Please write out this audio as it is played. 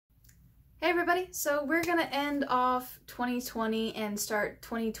Hey everybody, so we're gonna end off 2020 and start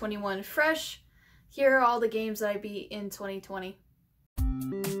 2021 fresh. Here are all the games that I beat in 2020.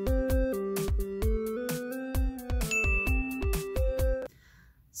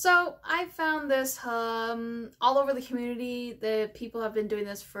 So I found this all over the community. The people have been doing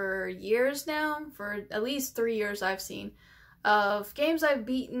this for years now, for at least 3 years I've seen, of games I've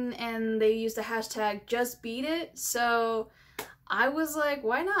beaten, and they use the hashtag #JustBeatIt. So I was like,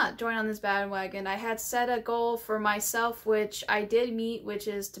 why not join on this bandwagon? I had set a goal for myself, which I did meet, which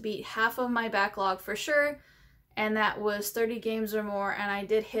is to beat half of my backlog for sure, and that was 30 games or more, and I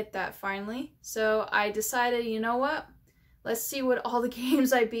did hit that finally. So I decided, you know what? Let's see what all the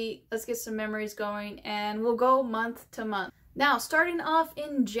games I beat. Let's get some memories going, and we'll go month to month. Now, starting off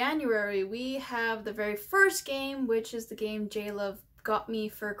in January, we have the very first game, which is the game J-Love got me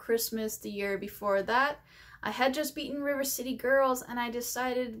for Christmas the year before that. I had just beaten River City Girls, and I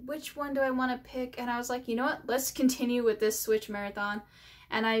decided which one do I want to pick, and I was like, you know what, let's continue with this Switch marathon.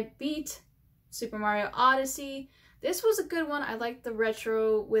 And I beat Super Mario Odyssey. This was a good one. I liked the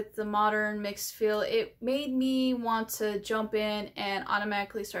retro with the modern mixed feel. It made me want to jump in and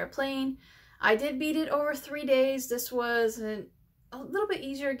automatically start playing. I did beat it over 3 days. This was a little bit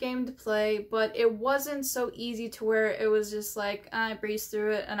easier game to play, but it wasn't so easy to where it was just like, I breezed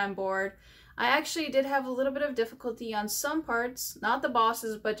through it and I'm bored. I actually did have a little bit of difficulty on some parts, not the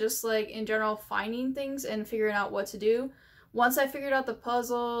bosses, but just like in general finding things and figuring out what to do. Once I figured out the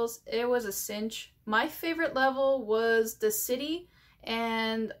puzzles, it was a cinch. My favorite level was the city,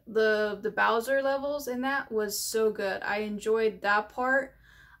 and the Bowser levels in that was so good. I enjoyed that part.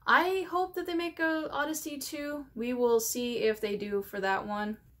 I hope that they make a Odyssey 2. We will see if they do for that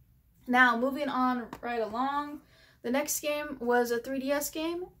one. Now, moving on right along. The next game was a 3DS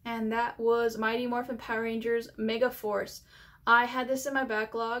game, and that was Mighty Morphin Power Rangers Mega Force. I had this in my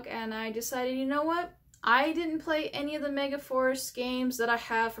backlog, and I decided, you know what? I didn't play any of the Mega Force games that I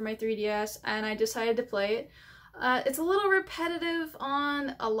have for my 3DS, and I decided to play it. It's a little repetitive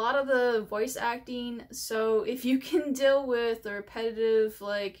on a lot of the voice acting, so if you can deal with the repetitive,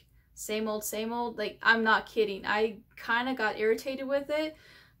 like, same old, like, I'm not kidding. I kind of got irritated with it.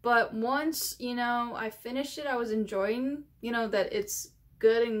 But once, you know, I finished it, I was enjoying, you know, that it's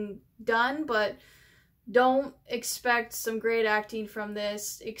good and done, but don't expect some great acting from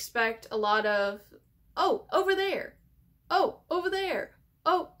this. Expect a lot of, oh, over there. Oh, over there.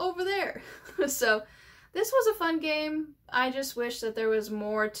 Oh, over there. So this was a fun game. I just wish that there was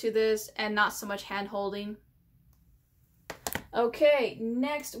more to this and not so much hand-holding. Okay,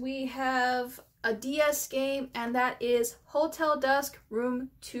 next we have a DS game, and that is Hotel Dusk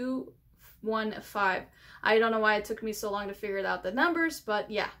Room 215. I don't know why it took me so long to figure out the numbers, but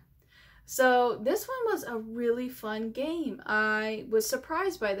yeah. So this one was a really fun game. I was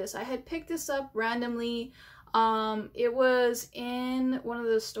surprised by this. I had picked this up randomly. It was in one of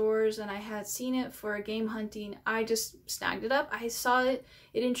the stores, and I had seen it for a game hunting. I just snagged it up. I saw it.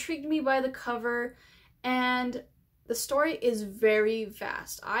 It intrigued me by the cover, and the story is very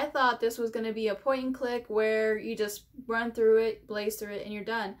vast. I thought this was going to be a point and click where you just run through it, blaze through it, and you're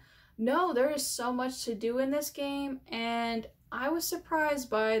done. No, there is so much to do in this game, and I was surprised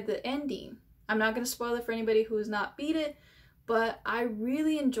by the ending. I'm not going to spoil it for anybody who has not beat it, but I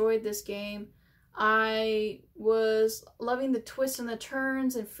really enjoyed this game. I was loving the twists and the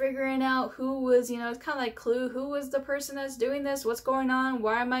turns and figuring out who was, you know, it's kind of like Clue. Who was the person that's doing this? What's going on?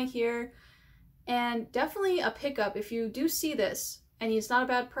 Why am I here? And definitely a pickup. If you do see this and it's not a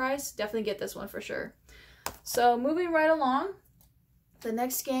bad price, definitely get this one for sure. So moving right along, the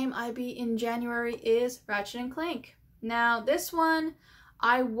next game I beat in January is Ratchet & Clank. Now this one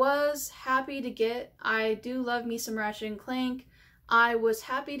I was happy to get. I do love me some Ratchet & Clank. I was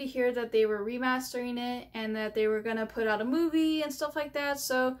happy to hear that they were remastering it and that they were gonna put out a movie and stuff like that.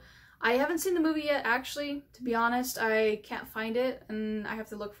 So I haven't seen the movie yet, actually, to be honest. I can't find it, and I have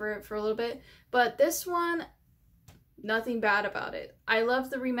to look for it for a little bit. But this one, nothing bad about it. I love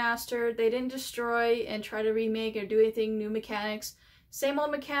the remaster. They didn't destroy and try to remake or do anything new mechanics. Same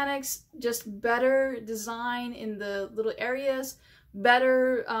old mechanics, just better design in the little areas.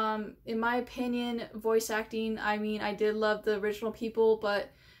 Better, in my opinion, voice acting. I mean, I did love the original people,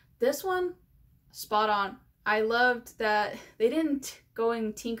 but this one, spot on. I loved that they didn't go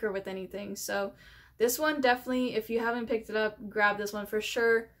and tinker with anything. So this one, definitely, if you haven't picked it up, grab this one for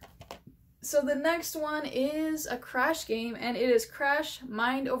sure. So the next one is a Crash game, and it is Crash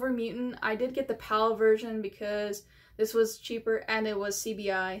Mind Over Mutant. I did get the PAL version because this was cheaper and it was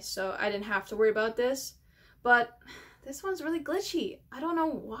CBI, so I didn't have to worry about this. But this one's really glitchy. I don't know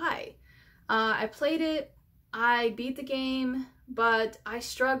why. I played it. I beat the game, but I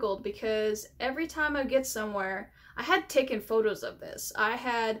struggled because every time I get somewhere, I had taken photos of this. I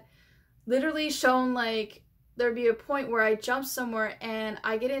had literally shown like there'd be a point where I jump somewhere and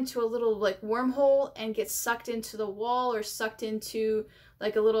I get into a little like wormhole and get sucked into the wall or sucked into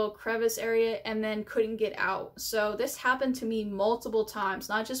like a little crevice area and then couldn't get out. So this happened to me multiple times,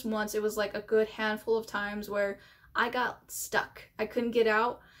 not just once. It was like a good handful of times where I got stuck. I couldn't get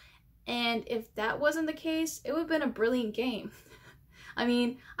out. And if that wasn't the case, it would have been a brilliant game. I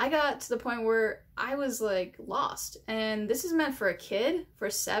mean, I got to the point where I was like lost. And this is meant for a kid, for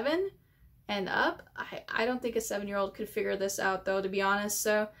 7 and up. I don't think a 7-year-old could figure this out though, to be honest.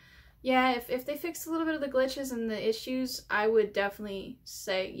 So yeah, if they fixed a little bit of the glitches and the issues, I would definitely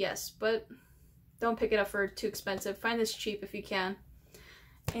say yes, but don't pick it up for too expensive. Find this cheap if you can.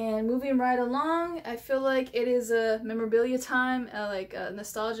 And moving right along, I feel like it is a memorabilia time, like a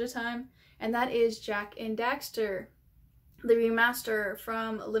nostalgia time, and that is Jak and Daxter, the remaster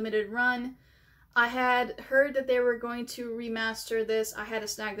from Limited Run. I had heard that they were going to remaster this. I had to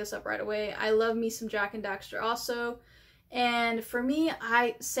snag this up right away. I love me some Jak and Daxter also. And for me,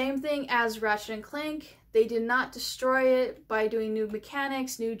 same thing as Ratchet and Clank. They did not destroy it by doing new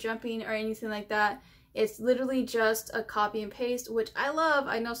mechanics, new jumping, or anything like that. It's literally just a copy and paste, which I love.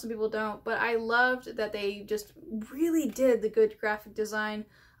 I know some people don't, but I loved that they just really did the good graphic design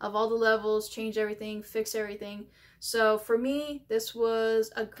of all the levels, change everything, fix everything. So for me, this was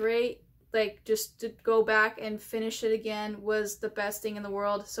a great, like, just to go back and finish it again was the best thing in the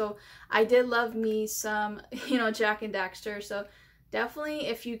world. So I did love me some, you know, Jak and Daxter. So definitely,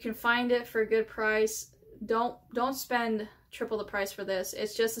 if you can find it for a good price, don't spend triple the price for this.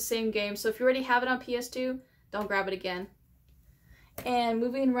 It's just the same game. So if you already have it on PS2, don't grab it again. And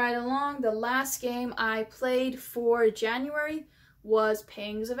moving right along, the last game I played for January was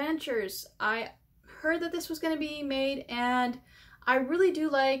Pang's Adventures. I heard that this was going to be made, and I really do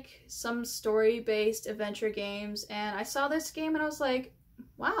like some story-based adventure games, and I saw this game and I was like,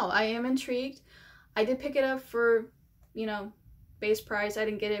 wow, I am intrigued. I did pick it up for, you know, base price. I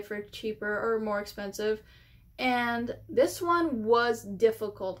didn't get it for cheaper or more expensive. And this one was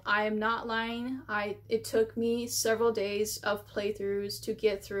difficult. I am not lying. It took me several days of playthroughs to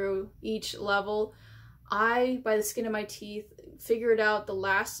get through each level. I, by the skin of my teeth, figured out the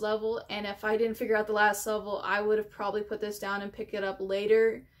last level, and if I didn't figure out the last level, I would have probably put this down and picked it up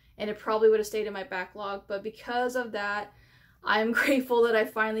later, and it probably would have stayed in my backlog. But because of that, I'm grateful that I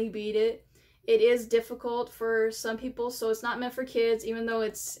finally beat it. It is difficult for some people, so it's not meant for kids, even though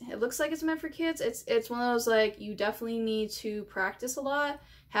it looks like it's meant for kids. It's one of those, like, you definitely need to practice a lot,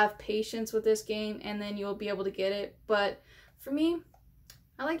 have patience with this game, and then you'll be able to get it. But for me,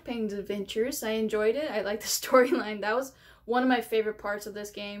 I liked Pang's Adventures. I enjoyed it. I liked the storyline. That was one of my favorite parts of this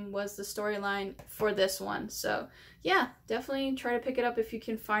game, was the storyline for this one. So yeah, definitely try to pick it up if you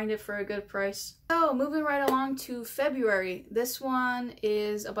can find it for a good price. So moving right along to February. This one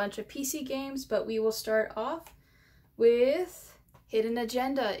is a bunch of PC games, but we will start off with Hidden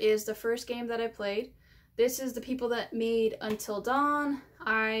Agenda is the first game that I played. This is the people that made Until Dawn.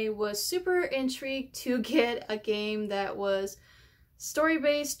 I was super intrigued to get a game that was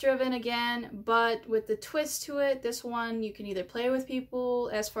story-based driven again, but with the twist to it. This one you can either play with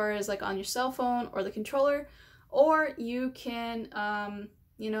people as far as like on your cell phone or the controller, or you can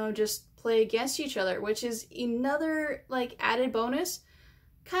you know, just play against each other, which is another like added bonus,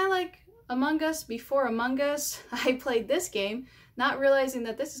 kind of like Among Us. Before Among Us, I played this game not realizing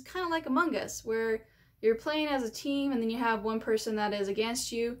that this is kind of like Among Us, where you're playing as a team and then you have one person that is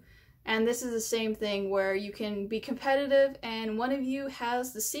against you. And this is the same thing where you can be competitive and one of you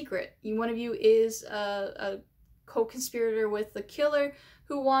has the secret. One of you is a co-conspirator with the killer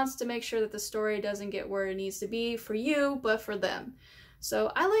who wants to make sure that the story doesn't get where it needs to be for you, but for them.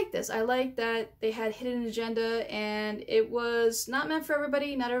 So I like this. I like that they had Hidden Agenda, and it was not meant for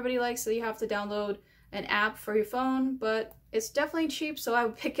everybody. Not everybody likes that you have to download an app for your phone, but it's definitely cheap, so I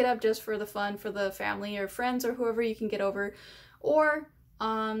would pick it up just for the fun, for the family or friends or whoever you can get over. Or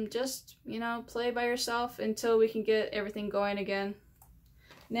just, you know, play by yourself until we can get everything going again.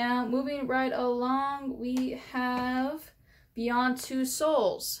 Now, moving right along, we have Beyond Two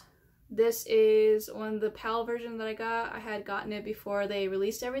Souls. This is one of the PAL version that I got. I had gotten it before they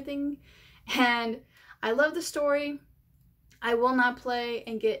released everything, and I love the story. I will not play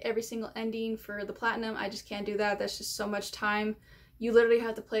and get every single ending for the platinum. I just can't do that. That's just so much time. You literally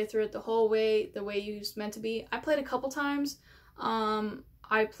have to play through it the whole way, the way it's meant to be. I played a couple times.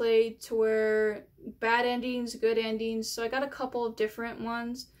 I played to where bad endings, good endings, so I got a couple of different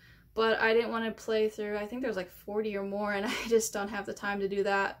ones, but I didn't want to play through, I think there's like 40 or more, and I just don't have the time to do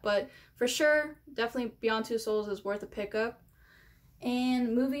that. But for sure, definitely Beyond Two Souls is worth a pickup.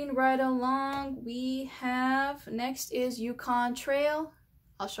 And moving right along, we have, next is Yukon Trail.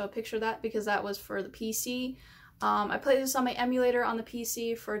 I'll show a picture of that because that was for the PC. I played this on my emulator on the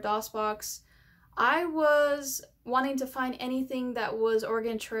PC for DOSBox. I was wanting to find anything that was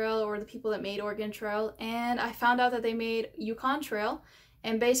Oregon Trail or the people that made Oregon Trail, and I found out that they made Yukon Trail,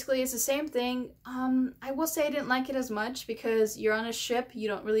 and basically it's the same thing. I will say I didn't like it as much because you're on a ship, you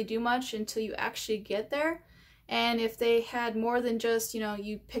don't really do much until you actually get there, and if they had more than just, you know,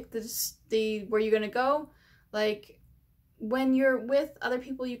 you pick where you're gonna go, like when you're with other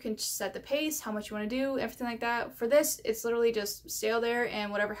people you can set the pace, how much you want to do, everything like that. For this, it's literally just sail there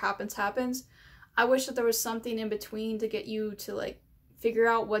and whatever happens, happens. I wish that there was something in between to get you to like figure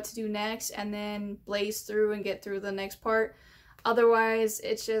out what to do next and then blaze through and get through the next part. Otherwise,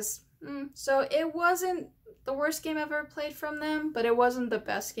 it's just, so it wasn't the worst game I've ever played from them, but it wasn't the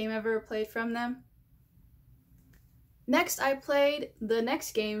best game I've ever played from them. Next, I played the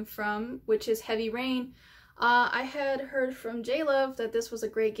next game from, which is Heavy Rain. I had heard from J-Love that this was a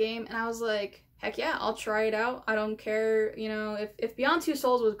great game, and I was like, heck yeah, I'll try it out. I don't care, you know, if Beyond Two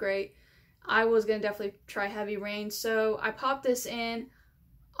Souls was great, I was gonna definitely try Heavy Rain. So I popped this in.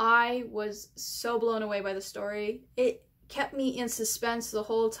 I was so blown away by the story. It kept me in suspense the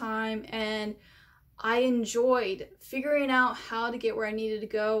whole time, and I enjoyed figuring out how to get where I needed to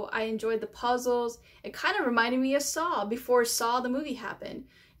go. I enjoyed the puzzles. It kind of reminded me of Saw before Saw the movie happened.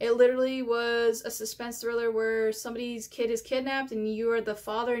 It literally was a suspense thriller where somebody's kid is kidnapped and you are the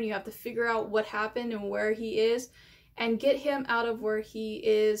father and you have to figure out what happened and where he is and get him out of where he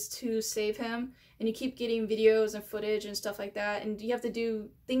is to save him. And you keep getting videos and footage and stuff like that, and you have to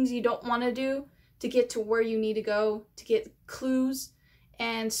do things you don't want to do to get to where you need to go, to get clues.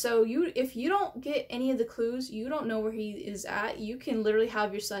 And so if you don't get any of the clues, you don't know where he is at. You can literally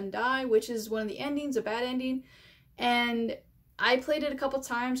have your son die, which is one of the endings, a bad ending. And I played it a couple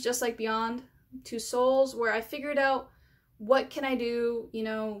times, just like Beyond Two Souls, where I figured out what can I do, you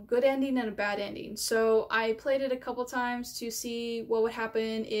know, good ending and a bad ending. So I played it a couple times to see what would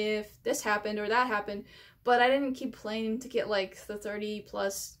happen if this happened or that happened, but I didn't keep playing to get like the 30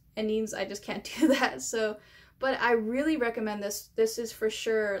 plus endings. I just can't do that. So, but I really recommend this. This is for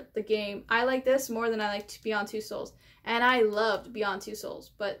sure the game. I like this more than I liked Beyond Two Souls, and I loved Beyond Two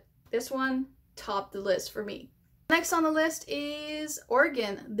Souls, but this one topped the list for me. Next on the list is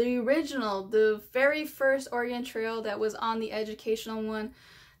Oregon, the original, the very first Oregon Trail that was on the educational one.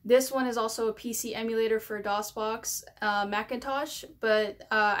 This one is also a PC emulator for DOSBox, Macintosh, but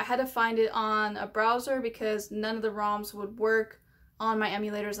I had to find it on a browser because none of the ROMs would work on my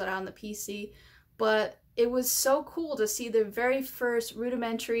emulators that are on the PC. But it was so cool to see the very first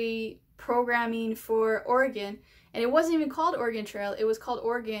rudimentary programming for Oregon, and it wasn't even called Oregon Trail, it was called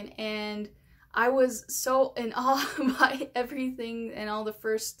Oregon, and I was so in awe by everything and all the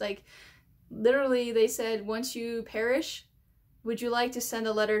first, like, literally they said, once you perish, would you like to send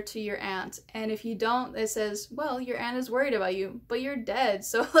a letter to your aunt? And if you don't, it says, well, your aunt is worried about you, but you're dead,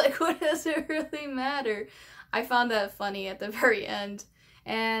 so like, what does it really matter? I found that funny at the very end.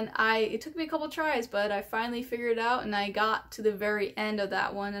 And it took me a couple tries, but I finally figured it out and I got to the very end of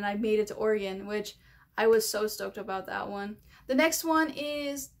that one and I made it to Oregon, which I was so stoked about that one. The next one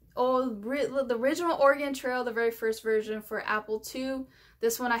is the original Oregon Trail, the very first version for Apple II.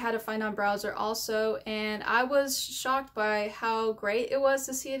 This one I had to find on browser also, and I was shocked by how great it was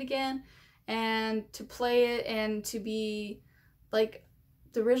to see it again and to play it, and to be like,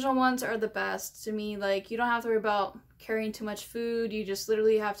 the original ones are the best to me. Like, you don't have to worry about carrying too much food, you just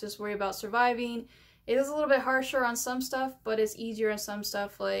literally have to just worry about surviving. It is a little bit harsher on some stuff, but it's easier on some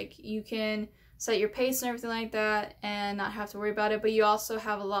stuff. Like, you can set your pace and everything like that and not have to worry about it, but you also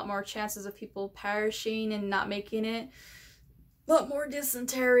have a lot more chances of people perishing and not making it. A lot more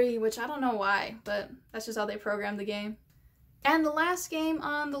dysentery, which I don't know why, but that's just how they programmed the game. And the last game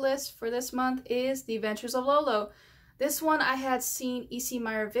on the list for this month is The Adventures of Lolo. This one I had seen E.C.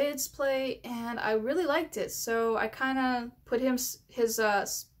 Meyer vids play, and I really liked it, so I kind of put his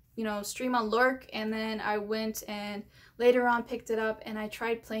stream on Lurk, and then I went and later on picked it up and I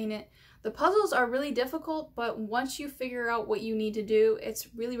tried playing it. The puzzles are really difficult, but once you figure out what you need to do, it's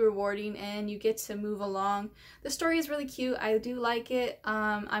really rewarding and you get to move along. The story is really cute. I do like it.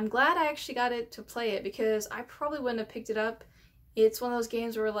 I'm glad I actually got it to play it because I probably wouldn't have picked it up. It's one of those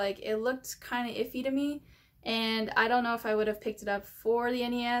games where, like, it looked kind of iffy to me, and I don't know if I would have picked it up for the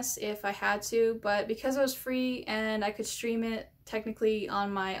NES if I had to, but because it was free and I could stream it technically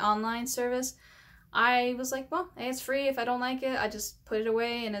on my online service, I was like, well, hey, it's free. If I don't like it, I just put it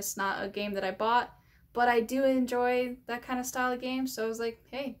away, and it's not a game that I bought. But I do enjoy that kind of style of game, so I was like,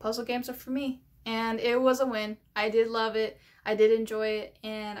 hey, puzzle games are for me. And it was a win. I did love it. I did enjoy it,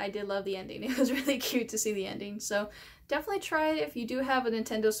 and I did love the ending. It was really cute to see the ending. So definitely try it if you do have a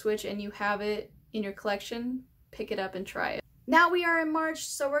Nintendo Switch and you have it in your collection. Pick it up and try it. Now we are in March,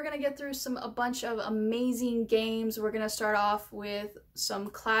 so we're going to get through a bunch of amazing games. We're going to start off with some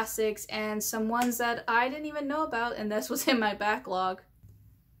classics and some ones that I didn't even know about, and this was in my backlog.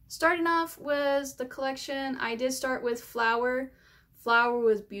 Starting off was the collection, I did start with Flower. Flower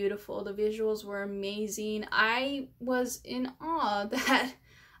was beautiful. The visuals were amazing. I was in awe that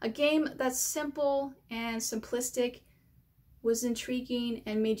a game that's simple and simplistic was intriguing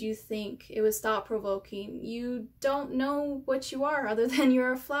and made you think. It was thought-provoking. You don't know what you are other than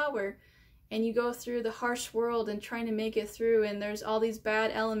you're a flower, and you go through the harsh world and trying to make it through, and there's all these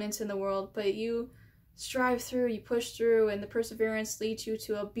bad elements in the world, but you strive through, you push through, and the perseverance leads you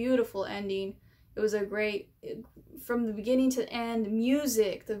to a beautiful ending. It was a great, from the beginning to end,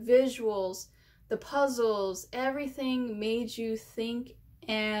 music, the visuals, the puzzles, everything made you think,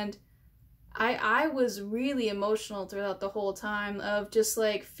 and I was really emotional throughout the whole time of just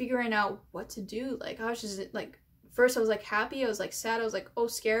like figuring out what to do. Like I was just like, first I was like happy, I was like sad, I was like, oh,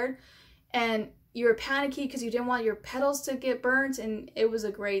 scared, and you were panicky because you didn't want your petals to get burnt, and it was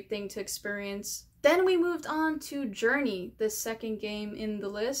a great thing to experience. Then we moved on to Journey, the second game in the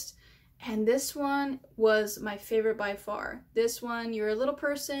list. And this one was my favorite by far. This one, you're a little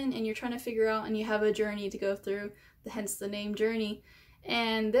person and you're trying to figure out, and you have a journey to go through, hence the name Journey.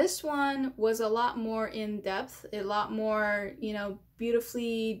 And this one was a lot more in depth, a lot more, you know,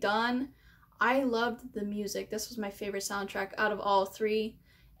 beautifully done. I loved the music. This was my favorite soundtrack out of all three.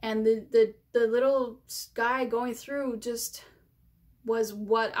 And the little guy going through just was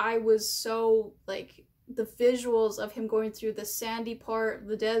what I was so like, the visuals of him going through the sandy part,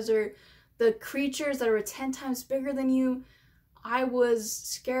 the desert, the creatures that are 10 times bigger than you. I was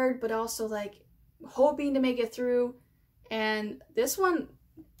scared, but also like hoping to make it through. And this one,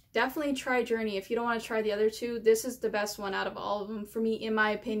 definitely try Journey. If you don't want to try the other two, this is the best one out of all of them for me, in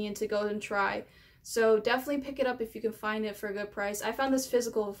my opinion, to go and try. So definitely pick it up if you can find it for a good price. I found this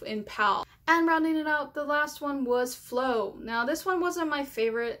physical in PAL. And rounding it out, the last one was Flow. Now this one wasn't my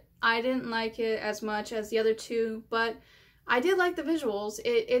favorite. I didn't like it as much as the other two, but I did like the visuals.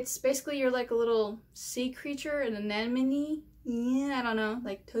 It's basically you're like a little sea creature, an anemone. Yeah, I don't know,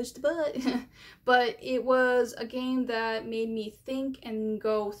 like touch the butt. But it was a game that made me think and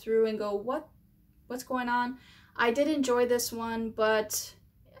go through and go, what's going on? I did enjoy this one, but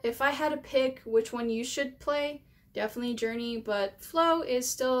if I had to pick which one you should play, definitely Journey, but Flow is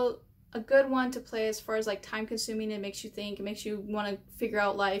still a good one to play as far as like time consuming. It makes you think, it makes you want to figure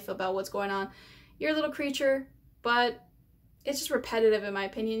out life about what's going on. You're a little creature, but it's just repetitive in my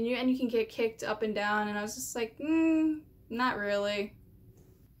opinion, and you can get kicked up and down, and I was just like, not really.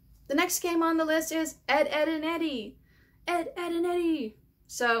 The next game on the list is Ed, Edd n Eddy. Ed, Edd n Eddy.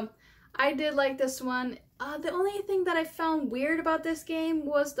 So I did like this one. The only thing that I found weird about this game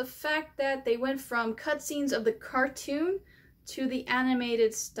was the fact that they went from cutscenes of the cartoon to the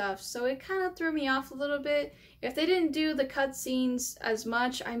animated stuff, so it kind of threw me off a little bit. If they didn't do the cutscenes as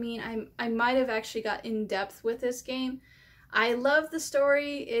much, I mean, I might have actually got in depth with this game. I love the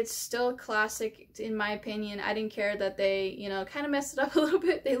story. It's still a classic in my opinion. I didn't care that they, you know, kind of messed it up a little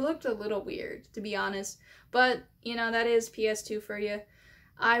bit. They looked a little weird, to be honest, but you know, that is PS2 for you.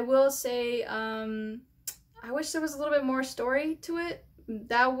 I will say, I wish there was a little bit more story to it.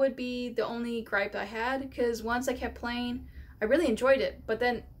 That would be the only gripe I had, because once I kept playing, I really enjoyed it, but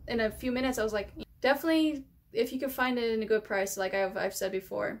then in a few minutes I was like, definitely, if you can find it in a good price, like I've said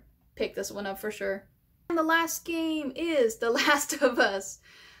before, pick this one up for sure. And the last game is The Last of Us.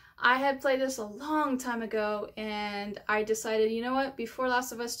 I had played this a long time ago, and I decided, you know what, before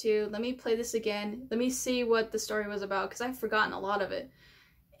Last of Us 2, let me play this again. Let me see what the story was about, because I've forgotten a lot of it.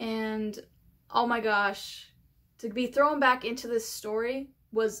 And oh my gosh, to be thrown back into this story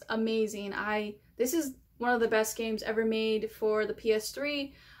was amazing. This is one of the best games ever made for the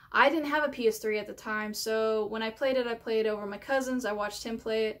PS3. I didn't have a PS3 at the time, so when I played it over my cousins. I watched him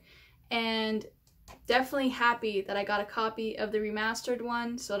play it, and definitely happy that I got a copy of the remastered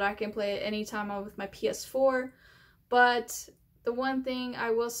one so that I can play it anytime I'm with my PS4. But the one thing I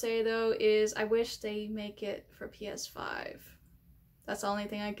will say though is I wish they make it for PS5. That's the only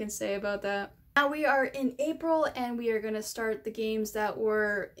thing I can say about that. Now we are in April, and we are going to start the games that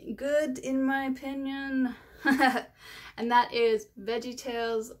were good in my opinion. And that is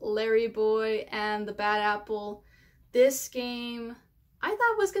VeggieTales, Larry Boy, and The Bad Apple. This game I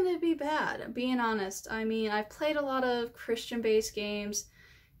thought was going to be bad, being honest. I mean, I've played a lot of Christian-based games,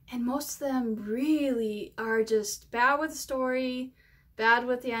 and most of them really are just bad with the story, bad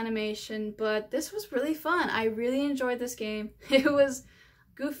with the animation, but this was really fun. I really enjoyed this game. It was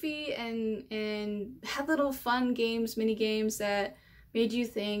goofy and had little fun games, mini games that made you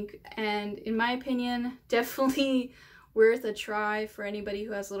think, and in my opinion, definitely worth a try for anybody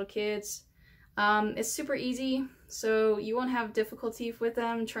who has little kids. It's super easy, so you won't have difficulty with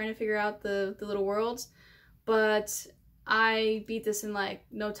them trying to figure out the little worlds, but I beat this in like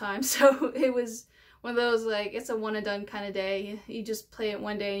no time, so it was one of those, like, it's a one and done kind of day. You just play it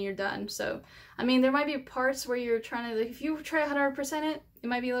one day and you're done. So, I mean, there might be parts where you're trying to, like, if you try 100% it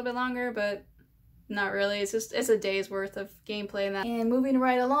might be a little bit longer, but not really. It's just, it's a day's worth of gameplay in that. And moving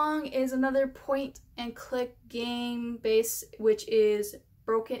right along is another point and click game base, which is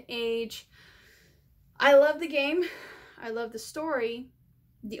Broken Age. I love the game. I love the story.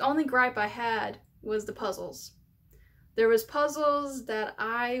 The only gripe I had was the puzzles. There was puzzles that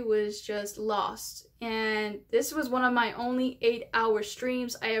I was just lost, and this was one of my only 8-hour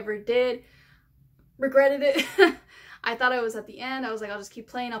streams I ever did. Regretted it. I thought I was at the end. I was like, I'll just keep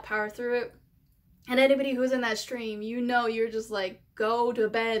playing, I'll power through it. And anybody who's in that stream, you know, you're just like, go to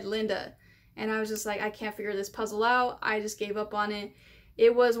bed, Linda. And I was just like, I can't figure this puzzle out. I just gave up on it.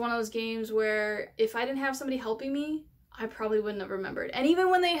 It was one of those games where if I didn't have somebody helping me, I probably wouldn't have remembered. And even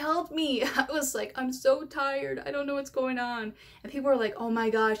when they helped me, I was like, I'm so tired. I don't know what's going on. And people were like, oh my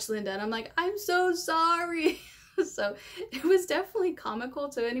gosh, Linda. And I'm like, I'm so sorry. So it was definitely comical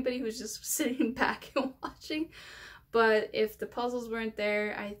to anybody who's just sitting back and watching. But if the puzzles weren't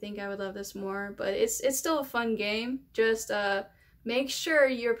there, I think I would love this more. But it's still a fun game. Just make sure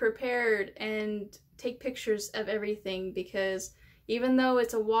you're prepared and take pictures of everything, because even though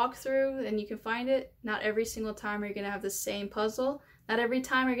it's a walkthrough and you can find it, not every single time you're going to have the same puzzle. Not every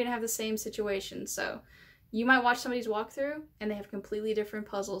time you're going to have the same situation. So you might watch somebody's walkthrough and they have completely different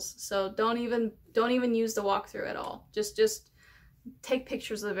puzzles. So don't even use the walkthrough at all. Just take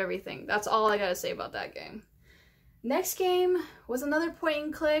pictures of everything. That's all I got to say about that game. Next game was another point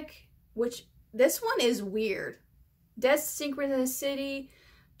and click, which this one is weird. Dead Synchronicity,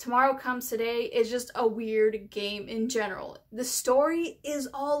 Tomorrow Comes Today is just a weird game in general. The story is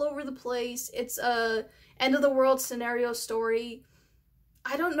all over the place. It's a end of the world scenario story.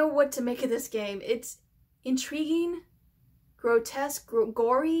 I don't know what to make of this game. It's intriguing, grotesque,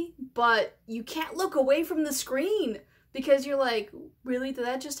 gory, but you can't look away from the screen because you're like, really, did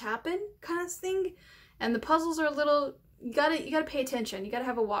that just happen? Kind of thing. And the puzzles are a little, you gotta pay attention. You gotta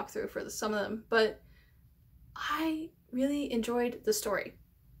have a walkthrough for some of them. But I really enjoyed the story.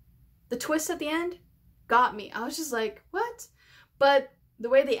 The twist at the end got me. I was just like, what? But the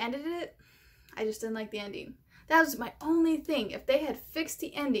way they ended it, I just didn't like the ending. That was my only thing. If they had fixed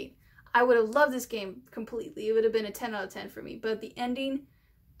the ending, I would have loved this game completely. It would have been a 10 out of 10 for me. But the ending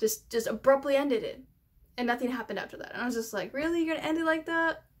just abruptly ended it. And nothing happened after that. And I was just like, really? You're gonna end it like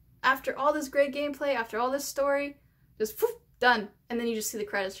that? After all this great gameplay, after all this story, just poof, done. And then you just see the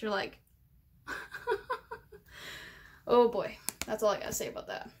credits. You're like, oh boy. That's all I gotta say about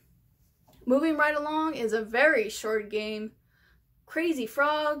that. Moving right along is a very short game, Crazy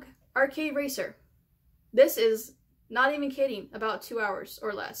Frog Arcade Racer. This is, not even kidding, about 2 hours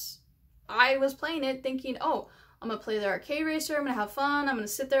or less. I was playing it thinking, oh, I'm gonna play the arcade racer, I'm gonna have fun, I'm gonna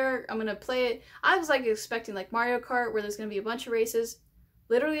sit there, I'm gonna play it. I was like expecting like Mario Kart where there's gonna be a bunch of races.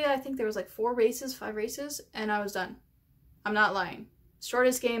 Literally, I think there was like 5 races, and I was done. I'm not lying.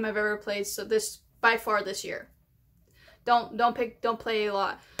 Shortest game I've ever played, so this, by far this year. Don't play a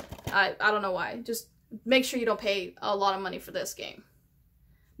lot. I don't know why. Just make sure you don't pay a lot of money for this game.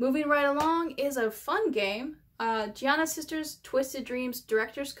 Moving right along is a fun game. Gianna Sisters Twisted Dreams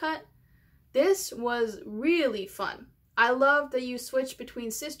Director's Cut. This was really fun. I love that you switch between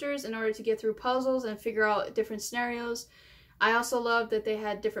sisters in order to get through puzzles and figure out different scenarios. I also love that they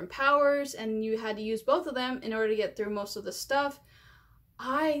had different powers and you had to use both of them in order to get through most of the stuff.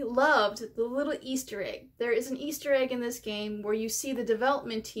 I loved the little Easter egg. There is an Easter egg in this game where you see the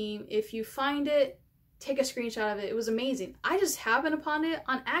development team. If you find it, take a screenshot of it. It was amazing. I just happened upon it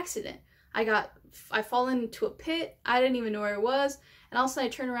on accident. I fall into a pit. I didn't even know where it was. And all of a sudden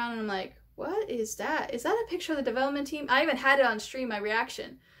I turn around and I'm like, what is that? Is that a picture of the development team? I even had it on stream, my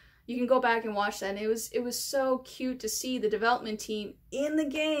reaction. You can go back and watch that. And it was so cute to see the development team in the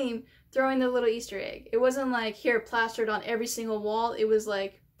game throwing the little Easter egg. It wasn't like, here, plastered on every single wall. It was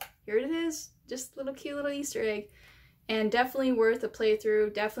like, here it is. Just a little cute little Easter egg. And definitely worth a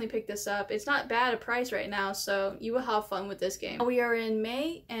playthrough. Definitely pick this up. It's not bad a price right now, so you will have fun with this game. We are in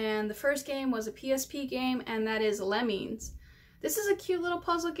May, and the first game was a PSP game, and that is Lemmings. This is a cute little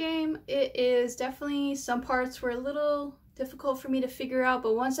puzzle game. It is definitely, some parts were a little difficult for me to figure out,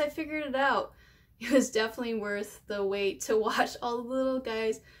 but once I figured it out, it was definitely worth the wait to watch all the little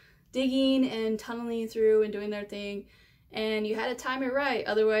guys digging and tunneling through and doing their thing. And you had to time it right,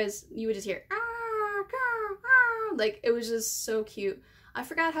 otherwise you would just hear like, it was just so cute. I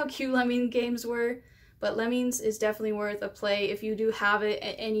forgot how cute Lemming games were, but Lemmings is definitely worth a play. If you do have it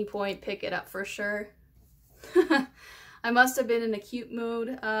at any point, pick it up for sure. I must have been in a cute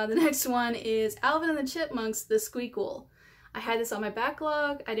mood. The next one is Alvin and the Chipmunks, The Squeakquel. I had this on my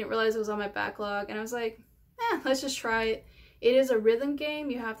backlog. I didn't realize it was on my backlog, and I was like, let's just try it. It is a rhythm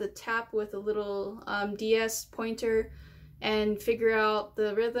game. You have to tap with a little DS pointer and figure out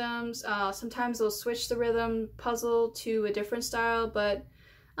the rhythms. Sometimes they'll switch the rhythm puzzle to a different style, but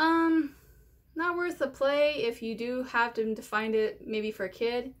not worth the play if you do have to find it maybe for a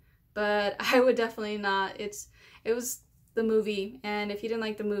kid, but I would definitely not. It was the movie, and if you didn't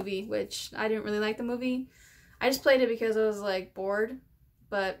like the movie, which I didn't really like the movie, I just played it because I was like bored,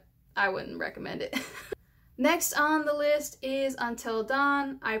 but I wouldn't recommend it. Next on the list is Until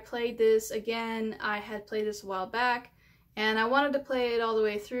Dawn. I played this again. I had played this a while back, and I wanted to play it all the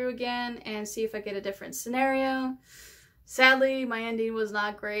way through again and see if I get a different scenario. Sadly, my ending was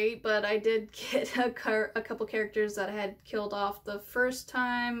not great, but I did get a couple characters that I had killed off the first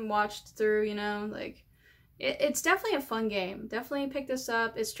time, watched through, you know, like, it's definitely a fun game. Definitely pick this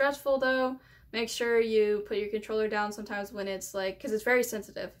up. It's stressful though. Make sure you put your controller down sometimes when it's like, because it's very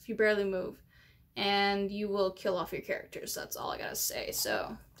sensitive if you barely move, and you will kill off your characters. That's all I gotta say.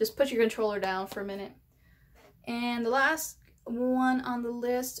 So just put your controller down for a minute. And the last one on the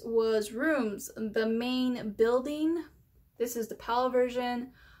list was Rooms, the main building. This is the PAL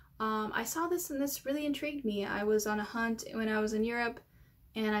version. I saw this and this really intrigued me. I was on a hunt when I was in Europe,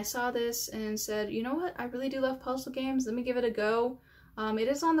 and I saw this and said, you know what, I really do love puzzle games. Let me give it a go. It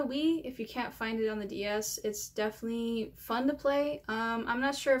is on the Wii. If you can't find it on the DS, it's definitely fun to play. I'm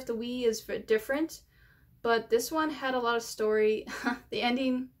not sure if the Wii is different, but this one had a lot of story. The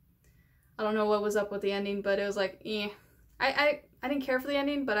ending, I don't know what was up with the ending, but it was like, eh. I didn't care for the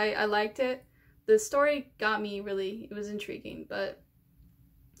ending, but I liked it. The story got me really, it was intriguing, but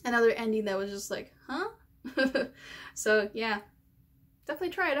another ending that was just like, huh? So yeah, definitely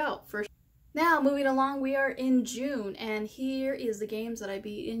try it out for sure. Now, moving along, we are in June, and here is the games that I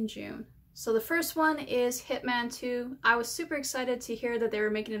beat in June. So the first one is Hitman 2. I was super excited to hear that they were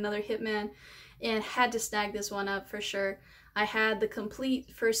making another Hitman, and had to snag this one up for sure. I had the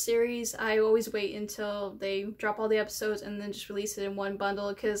complete first series. I always wait until they drop all the episodes and then just release it in one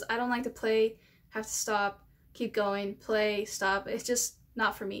bundle, because I don't like to play, have to stop, keep going, play, stop. It's just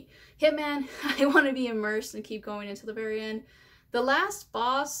not for me. Hitman, I want to be immersed and keep going until the very end. The last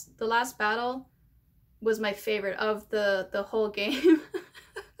boss, the last battle, was my favorite of the whole game.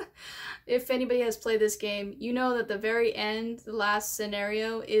 If anybody has played this game, you know that the very end, the last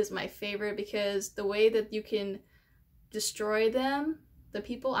scenario, is my favorite, because the way that you can destroy them, the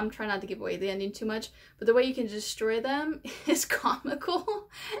people, I'm trying not to give away the ending too much, but the way you can destroy them is comical.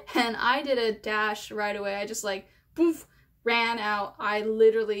 And I did a dash right away. I just like, poof, ran out. I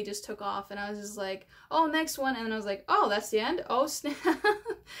literally just took off, and I was just like, oh, next one. And then I was like, oh, that's the end? Oh, snap.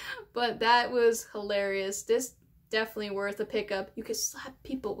 But that was hilarious. This definitely worth a pickup. You could slap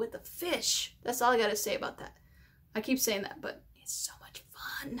people with a fish. That's all I gotta say about that. I keep saying that, but it's so much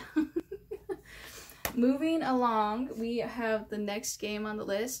fun. Moving along, we have the next game on the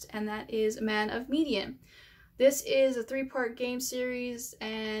list, and that is Man of Medan. This is a 3-part game series,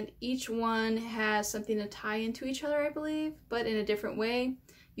 and each one has something to tie into each other, I believe, but in a different way.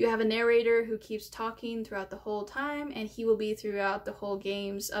 You have a narrator who keeps talking throughout the whole time, and he will be throughout the whole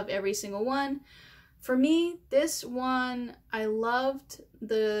games of every single one. For me, this one, I loved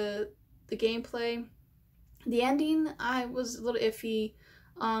the gameplay. The ending, I was a little iffy.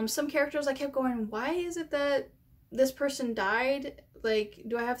 Some characters I kept going, why is it that this person died? Like,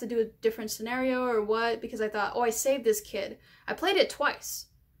 do I have to do a different scenario or what? Because I thought, oh, I saved this kid. I played it twice,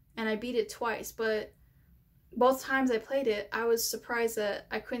 and I beat it twice, but both times I played it, I was surprised that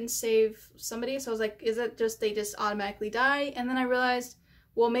I couldn't save somebody. So I was like, is it just they just automatically die? And then I realized,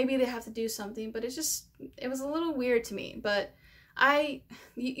 well, maybe they have to do something, but it was a little weird to me. But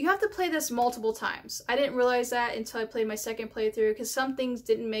you have to play this multiple times. I didn't realize that until I played my second playthrough, because some things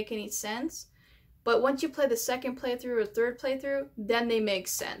didn't make any sense. But once you play the second playthrough or third playthrough, then they make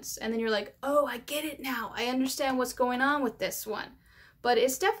sense. And then you're like, oh, I get it now. I understand what's going on with this one. But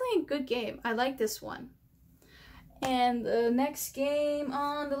it's definitely a good game. I like this one. And the next game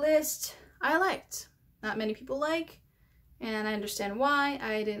on the list, I liked. Not many people like. and I understand why.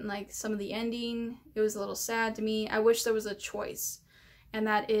 I didn't like some of the ending. It was a little sad to me. I wish there was a choice, and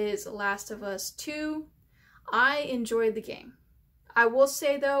that is Last of Us 2. I enjoyed the game. I will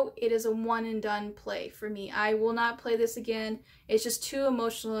say though, it is a one and done play for me. I will not play this again. It's just too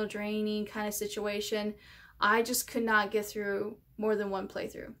emotional, draining kind of situation. I just could not get through more than one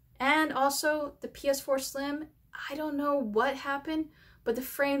playthrough. And also the PS4 Slim, I don't know what happened, but the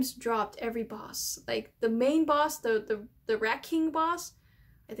frames dropped every boss. Like the main boss, the Rat King boss,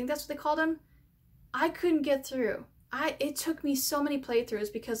 I think that's what they called him, I couldn't get through. It took me so many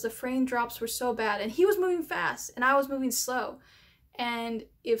playthroughs because the frame drops were so bad, and he was moving fast and I was moving slow. And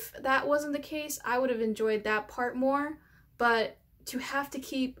if that wasn't the case, I would have enjoyed that part more, but to have to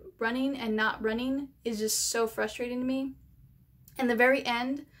keep running and not running is just so frustrating to me. And the very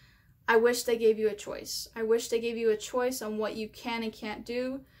end, I wish they gave you a choice. I wish they gave you a choice on what you can and can't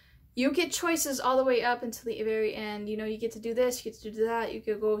do. You get choices all the way up until the very end. You know, you get to do this, you get to do that, you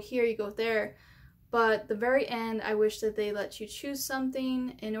could go here, you go there. But the very end, I wish that they let you choose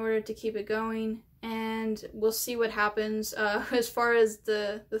something in order to keep it going. And we'll see what happens as far as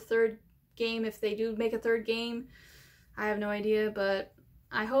the third game. If they do make a third game, I have no idea, but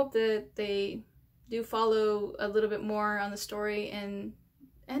I hope that they do follow a little bit more on the story and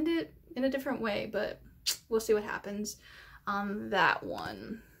end it in a different way, but we'll see what happens on that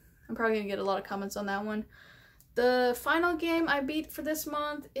one. I'm probably gonna get a lot of comments on that one. The final game I beat for this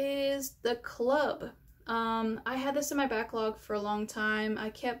month is The Club. I had this in my backlog for a long time. I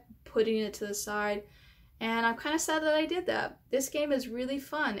kept putting it to the side, and I'm kind of sad that I did that. This game is really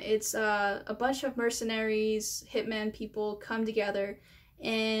fun. It's a bunch of mercenaries, hitman people come together,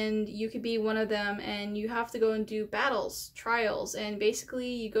 and you could be one of them, and you have to go and do battles, trials, and basically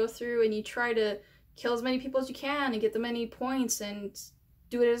you go through and you try to kill as many people as you can and get the many points and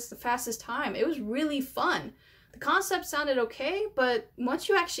do it as the fastest time. It was really fun. The concept sounded okay, but once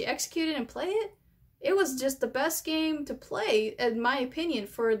you actually execute it and play it, it was just the best game to play, in my opinion.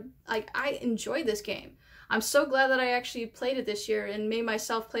 I enjoyed this game. I'm so glad that I actually played it this year and made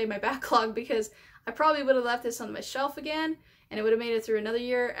myself play my backlog, because I probably would have left this on my shelf again, and it would have made it through another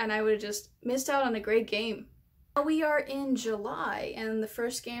year, and I would have just missed out on a great game. Now we are in July, and the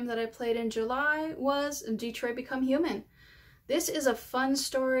first game that I played in July was Detroit Become Human. This is a fun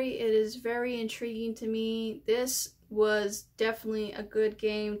story. It is very intriguing to me. This was definitely a good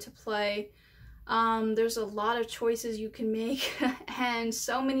game to play. There's a lot of choices you can make and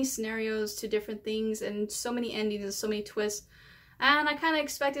so many scenarios to different things and so many endings and so many twists. And I kind of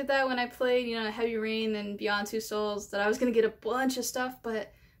expected that when I played, you know, Heavy Rain and Beyond Two Souls, that I was going to get a bunch of stuff,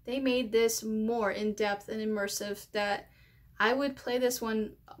 but they made this more in-depth and immersive that I would play this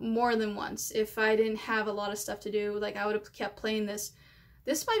one more than once if I didn't have a lot of stuff to do. Like, I would have kept playing this.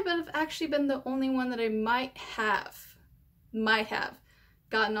 This might have actually been the only one that I might have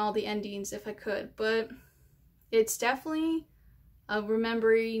gotten all the endings if I could, but it's definitely a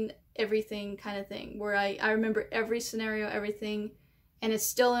remembering everything kind of thing, where I remember every scenario, everything, and it's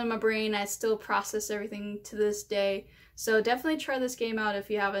still in my brain. I still process everything to this day. So definitely try this game out if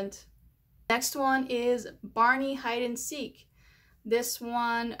you haven't. Next one is Barney Hide and Seek. This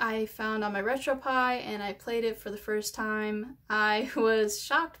one I found on my RetroPie, and I played it for the first time. I was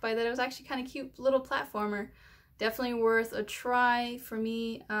shocked by that. It was actually kind of cute little platformer. Definitely worth a try for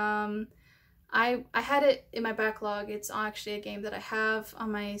me. I had it in my backlog. It's actually a game that I have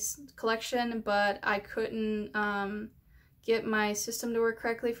on my collection, but I couldn't get my system to work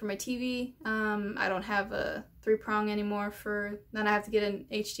correctly for my TV. I don't have a 3-prong anymore then I have to get an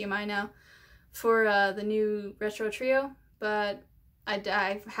HDMI now for the new Retro Trio, but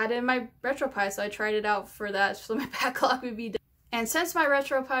I had it in my RetroPie, so I tried it out for that, so my backlog would be done. And since my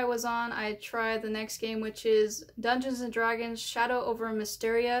RetroPie was on, I tried the next game, which is Dungeons & Dragons Shadow over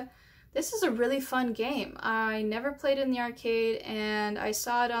Mysteria. This is a really fun game. I never played it in the arcade, and I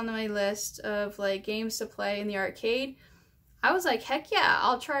saw it on my list of like games to play in the arcade. I was like, heck yeah,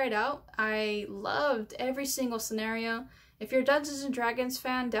 I'll try it out. I loved every single scenario. If you're a Dungeons & Dragons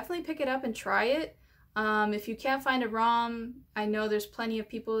fan, definitely pick it up and try it. If you can't find a ROM, I know there's plenty of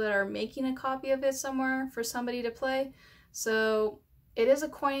people that are making a copy of it somewhere for somebody to play. So it is a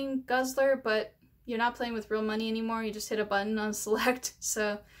coin guzzler, but you're not playing with real money anymore. You just hit a button on select.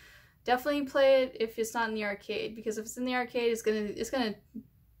 So definitely play it if it's not in the arcade, because if it's in the arcade, it's gonna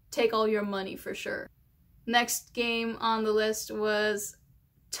take all your money for sure. Next game on the list was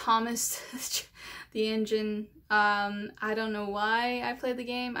Thomas the Engine. I don't know why I played the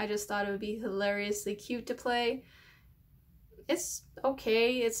game. I just thought it would be hilariously cute to play. It's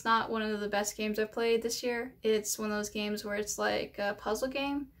okay. It's not one of the best games I've played this year. It's one of those games where it's like a puzzle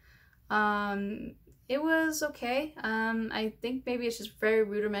game. it was okay. I think maybe it's just very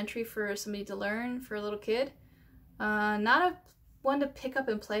rudimentary for somebody to learn, for a little kid. Not a one to pick up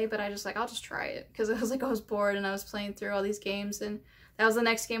and play, but I just like, I'll just try it, because I was bored and I was playing through all these games, and that was the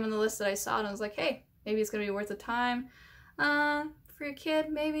next game on the list that I saw, and I was like, hey, maybe it's gonna be worth the time. For your kid,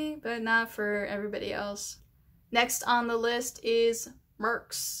 maybe, but not for everybody else. Next on the list is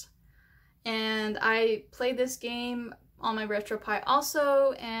Mercs, and I played this game on my RetroPie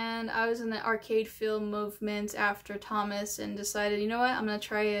also, and I was in the arcade film movement after Thomas and decided, you know what, I'm gonna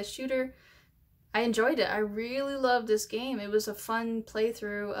try a shooter. I enjoyed it. I really loved this game. It was a fun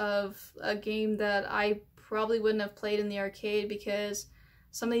playthrough of a game that I probably wouldn't have played in the arcade, because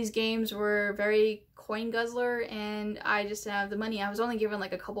some of these games were very coin guzzler and I just didn't have the money. I was only given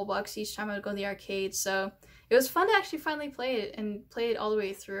like a couple bucks each time I would go to the arcade, so it was fun to actually finally play it and play it all the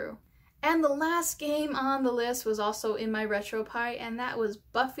way through. And the last game on the list was also in my RetroPie, and that was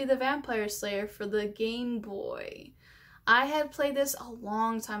Buffy the Vampire Slayer for the Game Boy. I had played this a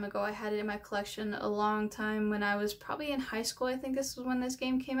long time ago. I had it in my collection a long time when I was probably in high school. I think this was when this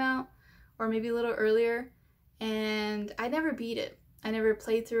game came out, or maybe a little earlier, and I never beat it. I never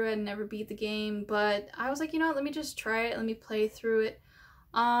played through it and never beat the game, but I was like, you know what, let me just try it, let me play through it.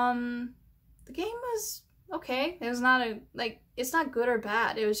 The game was okay. It was not it's not good or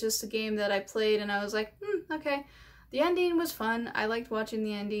bad. It was just a game that I played and I was like, okay. The ending was fun. I liked watching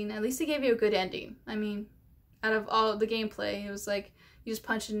the ending. At least they gave you a good ending. I mean, out of all the gameplay, it was like you just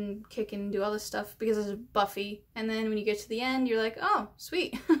punch and kick and do all this stuff because it's Buffy, and then when you get to the end, you're like, oh,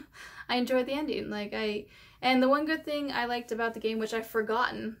 sweet. I enjoyed the ending. And the one good thing I liked about the game, which I've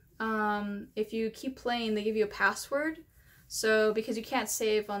forgotten, if you keep playing, they give you a password. So, because you can't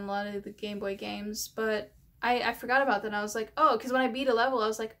save on a lot of the Game Boy games, but I forgot about that, and I was like, oh, because when I beat a level, I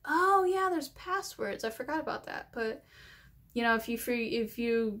was like, oh yeah, there's passwords. I forgot about that. But, you know, if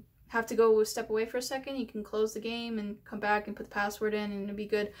you have to go a step away for a second, you can close the game and come back and put the password in and it'll be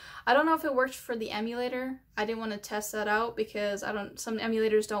good. I don't know if it worked for the emulator. I didn't want to test that out because some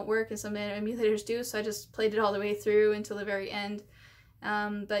emulators don't work and some emulators do, so I just played it all the way through until the very end.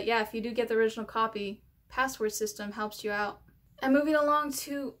 But yeah, if you do get the original copy, password system helps you out. And moving along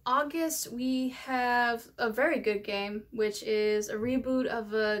to August, we have a very good game, which is a reboot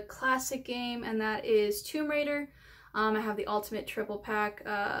of a classic game, and that is Tomb Raider. I have the Ultimate Triple Pack.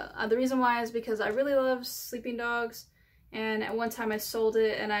 The reason why is because I really love Sleeping Dogs, and at one time I sold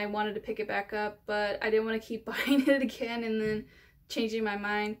it and I wanted to pick it back up, but I didn't want to keep buying it again and then changing my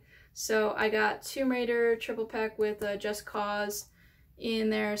mind. So I got Tomb Raider Triple Pack with Just Cause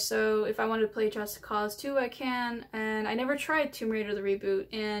in there, so if I wanted to play Just Cause 2, I can. And I never tried Tomb Raider the reboot,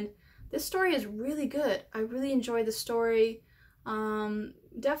 and this story is really good. I really enjoyed the story.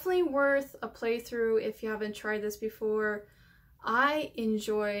 Definitely worth a playthrough if you haven't tried this before. I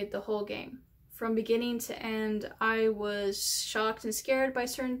enjoyed the whole game. From beginning to end, I was shocked and scared by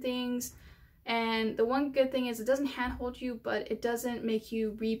certain things. And the one good thing is it doesn't handhold you, but it doesn't make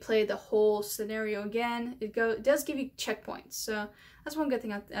you replay the whole scenario again. It does give you checkpoints, so that's one good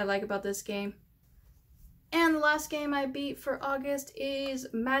thing I like about this game. And the last game I beat for August is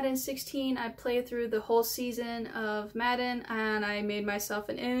Madden 16. I played through the whole season of Madden and I made myself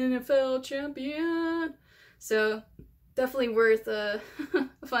an NFL champion. So definitely worth a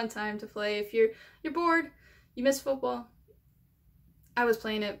fun time to play. If you're bored, you miss football. I was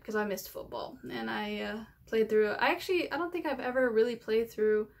playing it because I missed football and I played through it. I don't think I've ever really played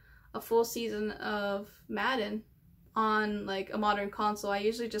through a full season of Madden on like a modern console. I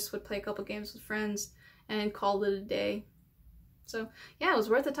usually just would play a couple games with friends and called it a day. So yeah, it was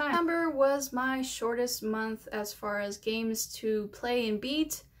worth the time. September was my shortest month as far as games to play and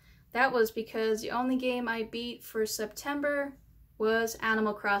beat. That was because the only game I beat for September was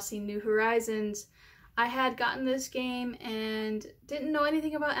Animal Crossing New Horizons. I had gotten this game and didn't know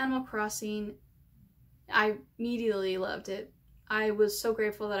anything about Animal Crossing. I immediately loved it. I was so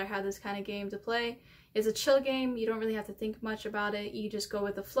grateful that I had this kind of game to play. It's a chill game. You don't really have to think much about it. You just go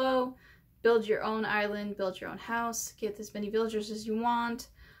with the flow. Build your own island, build your own house, get as many villagers as you want.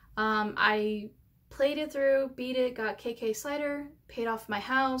 I played it through, beat it, got KK Slider, paid off my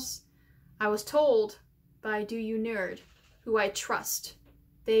house. I was told by Do You Nerd, who I trust.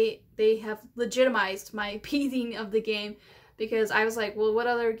 They have legitimized my beating of the game because I was like, well, what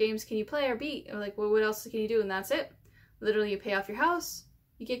other games can you play or beat? Or like, well, what else can you do? And that's it. Literally, you pay off your house,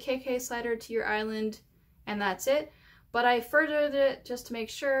 you get KK Slider to your island, and that's it. But I furthered it just to make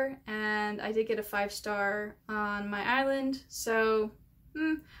sure, and I did get a 5-star on my island, so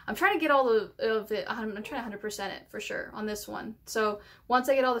I'm trying to get all of it. I'm trying to 100% it for sure on this one. So once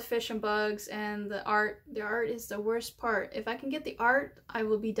I get all the fish and bugs and the art is the worst part. If I can get the art, I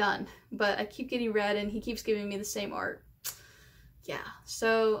will be done. But I keep getting red and he keeps giving me the same art. Yeah,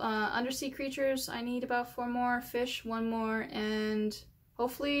 so undersea creatures, I need about 4 more, fish 1 more, and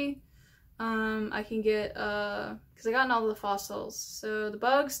hopefully I can get, because I gotten all the fossils. So the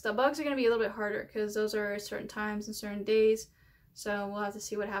bugs are going to be a little bit harder because those are at certain times and certain days. So we'll have to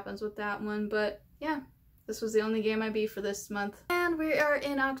see what happens with that one. But yeah, this was the only game I beat for this month. And we are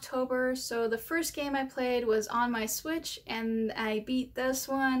in October, so the first game I played was on my Switch, and I beat this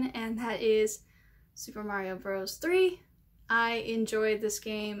one, and that is Super Mario Bros. 3. I enjoyed this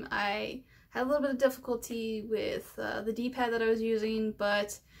game. I had a little bit of difficulty with the D-pad that I was using,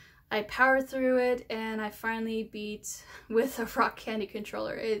 but I powered through it, and I finally beat with a rock candy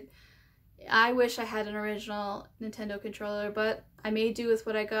controller. I wish I had an original Nintendo controller, but I made do with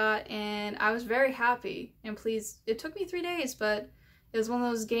what I got, and I was very happy and pleased. It took me 3 days, but it was one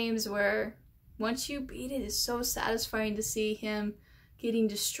of those games where once you beat it, it's so satisfying to see him getting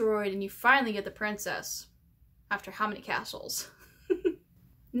destroyed, and you finally get the princess. After how many castles?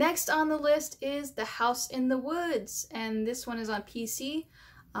 Next on the list is The House in the Woods, and this one is on PC.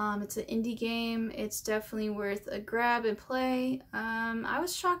 It's an indie game. It's definitely worth a grab and play. I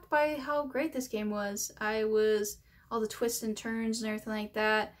was shocked by how great this game was. All the twists and turns and everything like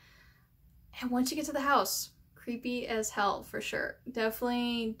that. And once you get to the house, creepy as hell for sure.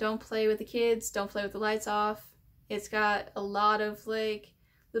 Definitely don't play with the kids. Don't play with the lights off. It's got a lot of like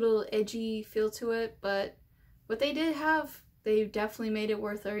little edgy feel to it, but what they did have, they definitely made it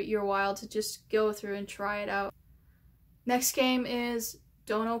worth your while to just go through and try it out. Next game is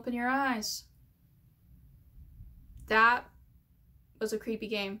Don't Open Your Eyes. That was a creepy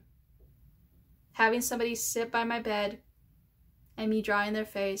game. Having somebody sit by my bed and me drawing their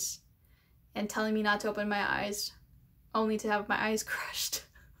face and telling me not to open my eyes, only to have my eyes crushed.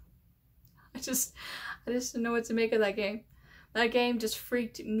 I just didn't know what to make of that game. That game just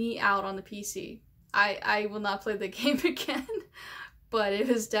freaked me out on the PC. I will not play the game again, but it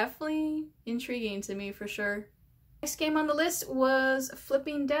was definitely intriguing to me for sure. Next game on the list was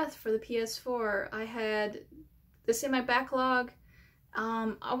Flipping Death for the PS4. I had this in my backlog.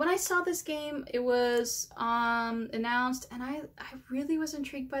 When I saw this game, it was announced, and I really was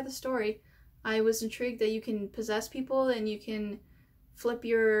intrigued by the story. I was intrigued that you can possess people and you can flip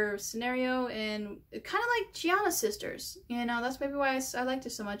your scenario, and kind of like Gianna Sisters. You know, that's maybe why I liked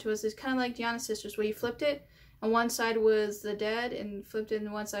it so much. It's kind of like Gianna Sisters, where you flipped it, and one side was the dead, and flipped it,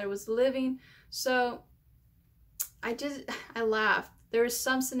 and one side was the living. So I laughed. There were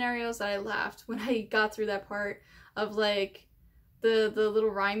some scenarios that I laughed when I got through that part of like the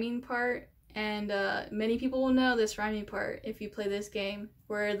little rhyming part, and many people will know this rhyming part if you play this game,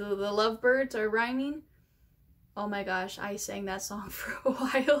 where the lovebirds are rhyming. Oh my gosh, I sang that song for a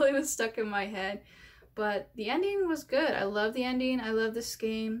while. It was stuck in my head. But the ending was good. I love the ending. I love this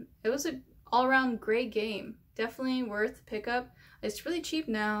game. It was an all-around great game. Definitely worth the pickup. It's really cheap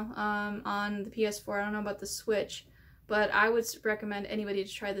now on the PS4. I don't know about the Switch, but I would recommend anybody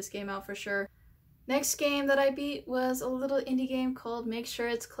to try this game out for sure. Next game that I beat was a little indie game called Make Sure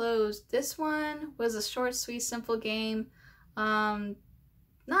It's Closed. This one was a short, sweet, simple game.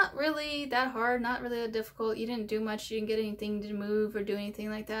 Not really that hard, not really that difficult. You didn't do much, you didn't get anything to move or do anything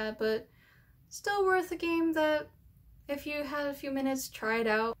like that, but still worth a game that if you had a few minutes, try it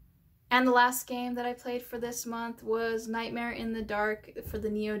out. And the last game that I played for this month was Nightmare in the Dark for the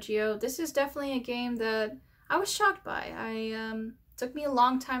Neo Geo. This is definitely a game that I was shocked by. Took me a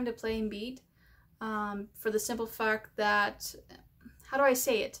long time to play and beat, for the simple fact that, how do I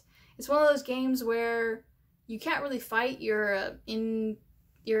say it? It's one of those games where you can't really fight. You're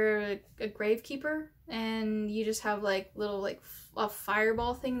a gravekeeper, and you just have like little a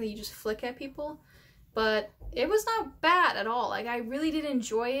fireball thing that you just flick at people. But it was not bad at all. Like, I really did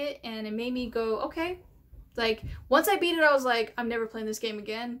enjoy it, and it made me go, okay. Like, once I beat it, I was like, I'm never playing this game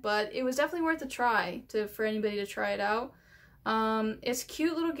again. But it was definitely worth a try for anybody to try it out. It's a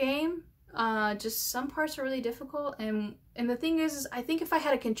cute little game. Just some parts are really difficult, and the thing is I think if I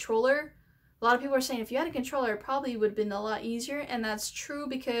had a controller, a lot of people are saying if you had a controller, it probably would have been a lot easier, and that's true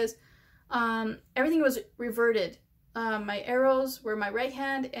because everything was reverted. My arrows were my right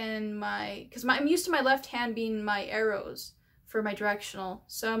hand, and I'm used to my left hand being my arrows for my directional.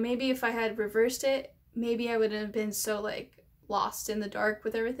 So maybe if I had reversed it, maybe I wouldn't have been so like lost in the dark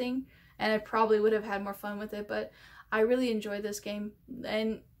with everything, and I probably would have had more fun with it. But I really enjoyed this game,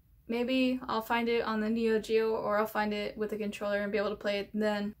 and maybe I'll find it on the Neo Geo, or I'll find it with a controller and be able to play it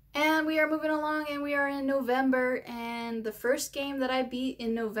then. And we are moving along, and we are in November, and the first game that I beat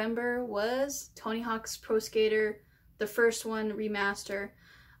in November was Tony Hawk's Pro Skater, the first one remaster.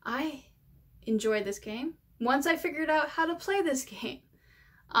 I enjoyed this game once I figured out how to play this game.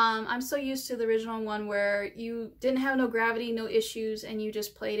 I'm so used to the original one where you didn't have no gravity, no issues, and you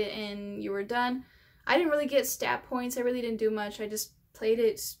just played it and you were done. I didn't really get stat points. I really didn't do much. I just played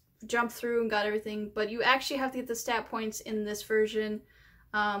it, jumped through, and got everything. But you actually have to get the stat points in this version.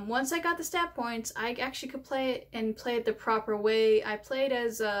 Once I got the stat points, I actually could play it and play it the proper way. I played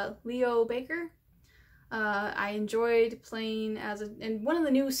as Leo Baker. I enjoyed playing as and one of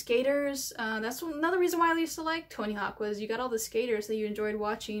the new skaters. That's another reason why I used to like Tony Hawk, was you got all the skaters that you enjoyed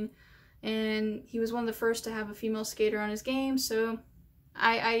watching, and he was one of the first to have a female skater on his game. So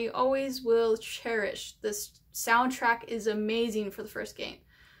I always will cherish this. Soundtrack is amazing for the first game,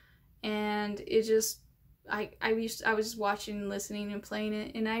 and it just I was watching and listening and playing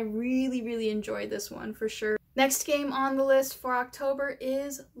it, and I really enjoyed this one for sure. Next game on the list for October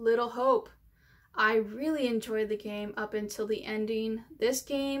is Little Hope. I really enjoyed the game up until the ending. This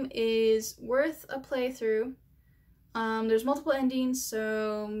game is worth a playthrough. There's multiple endings,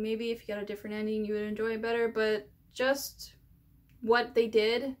 so maybe if you got a different ending you would enjoy it better, but just what they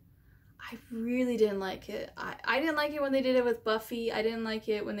did, I really didn't like it. I didn't like it when they did it with Buffy. I didn't like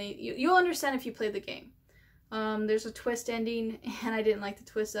it when you'll understand if you play the game. There's a twist ending, and I didn't like the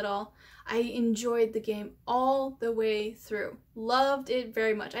twist at all. I enjoyed the game all the way through. Loved it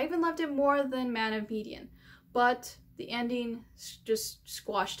very much. I even loved it more than Man of Medan. But the ending just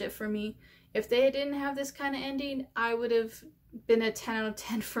squashed it for me. If they didn't have this kind of ending, I would have been a 10 out of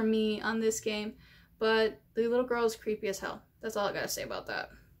 10 for me on this game. But the little girl is creepy as hell. That's all I gotta say about that.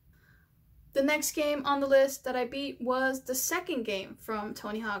 The next game on the list that I beat was the second game from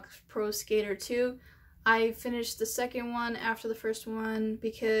Tony Hawk's Pro Skater 2. I finished the second one after the first one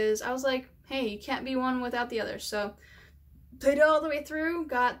because I was like, hey, you can't be one without the other. So played it all the way through,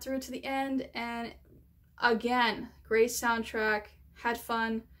 got through to the end, and again, great soundtrack, had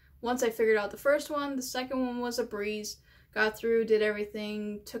fun. Once I figured out the first one, the second one was a breeze. Got through, did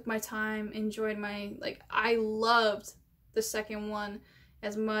everything, took my time, enjoyed I loved the second one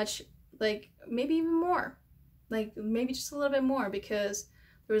as much, maybe even more. Maybe just a little bit more, because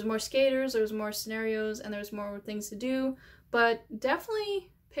there was more skaters, there was more scenarios, and there was more things to do. But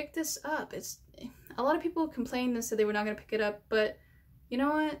definitely pick this up. A lot of people complained and said they were not going to pick it up, but you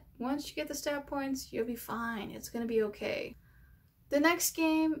know what? Once you get the stat points, you'll be fine. It's going to be okay. The next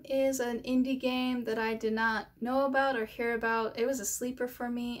game is an indie game that I did not know about or hear about. It was a sleeper for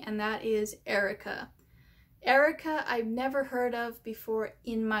me, and that is Erica. Erica, I've never heard of before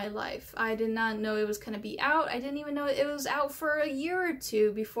in my life. I did not know it was going to be out. I didn't even know it was out for a year or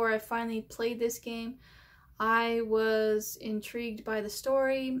two before I finally played this game. I was intrigued by the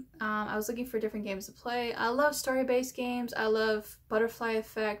story. I was looking for different games to play. I love story-based games. I love butterfly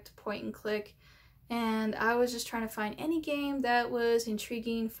effect, point and click. And I was just trying to find any game that was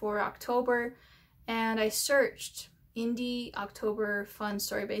intriguing for October. And I searched indie October fun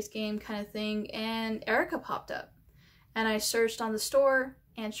story-based game kind of thing, and Erica popped up, and I searched on the store,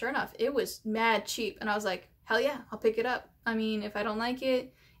 and sure enough, it was mad cheap, and I was like, hell yeah, I'll pick it up. I mean, if I don't like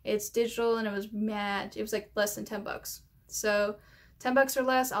it, it's digital, and it was less than 10 bucks. So 10 bucks or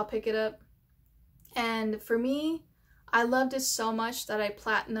less, I'll pick it up. And for me, I loved it so much that I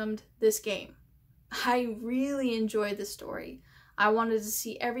platinumed this game. I really enjoyed the story. I wanted to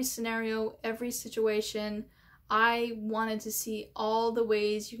see every scenario, every situation. I wanted to see all the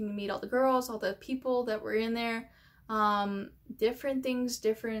ways you can meet all the girls, all the people that were in there, different things,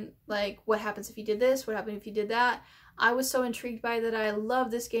 what happens if you did this, what happened if you did that. I was so intrigued by that. I love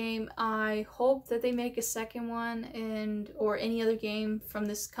this game. I hope that they make a second one or any other game from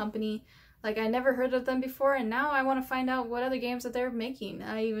this company. I never heard of them before, and now I want to find out what other games that they're making.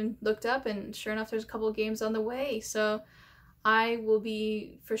 I even looked up, and sure enough, there's a couple of games on the way, so I will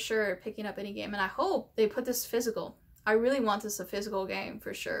be for sure picking up any game, and I hope they put this physical. I really want this a physical game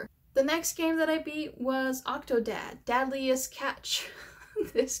for sure. The next game that I beat was Octodad, Dadliest Catch.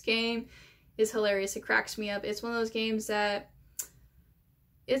 This game is hilarious. It cracks me up. It's one of those games that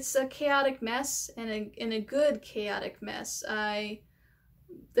it's a chaotic mess, and in a good chaotic mess.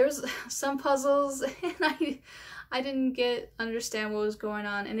 There's some puzzles, and I didn't understand what was going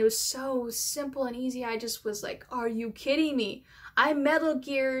on, and it was so simple and easy. I just was like, are you kidding me? I Metal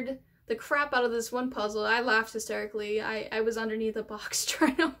Geared the crap out of this one puzzle. I laughed hysterically. I was underneath a box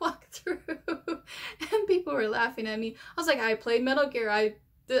trying to walk through, and people were laughing at me. I was like, I played Metal Gear. I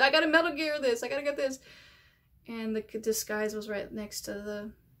gotta Metal Gear this. I gotta get this. And the disguise was right next to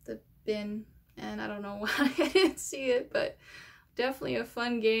the been, and I don't know why I didn't see it, but definitely a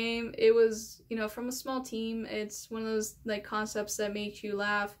fun game. It was, you know, from a small team. It's one of those like concepts that make you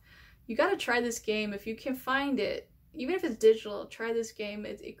laugh. You gotta try this game if you can find it. Even if it's digital, try this game.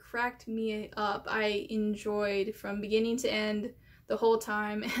 It cracked me up. I enjoyed from beginning to end the whole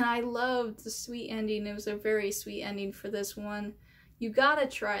time, and I loved the sweet ending. It was a very sweet ending for this one. You gotta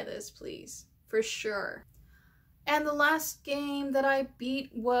try this, please, for sure. And the last game that I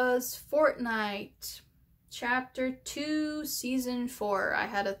beat was Fortnite. Chapter 2, Season 4. I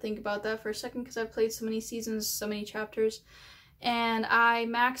had to think about that for a second because I've played so many seasons, so many chapters. And I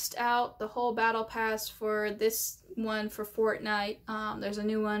maxed out the whole battle pass for this one for Fortnite. There's a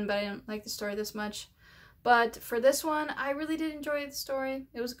new one, but I didn't like the story this much. But for this one, I really did enjoy the story.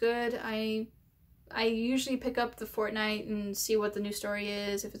 It was good. I usually pick up the Fortnite and see what the new story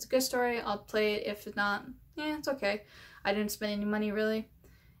is. If it's a good story, I'll play it. If not, yeah, it's okay. I didn't spend any money, really.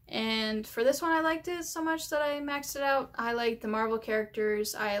 And for this one, I liked it so much that I maxed it out. I liked the Marvel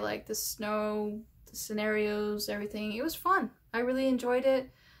characters. I liked the snow, the scenarios, everything. It was fun. I really enjoyed it.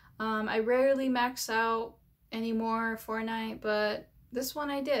 I rarely max out anymore Fortnite, but this one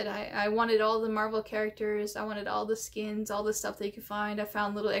I did. I wanted all the Marvel characters. I wanted all the skins, all the stuff that you could find. I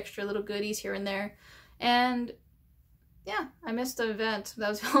found little extra little goodies here and there. And yeah, I missed the event. That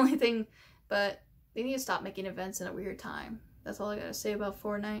was the only thing. But they need to stop making events in a weird time. That's all I gotta say about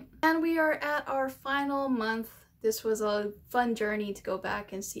Fortnite. And we are at our final month. This was a fun journey to go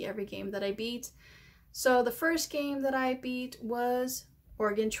back and see every game that I beat. So the first game that I beat was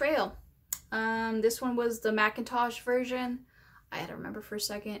Oregon Trail. This one was the Macintosh version. I had to remember for a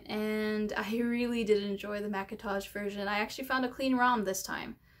second, and I really did enjoy the Macintosh version. I actually found a clean ROM this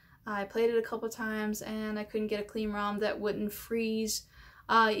time. I played it a couple times, and I couldn't get a clean ROM that wouldn't freeze.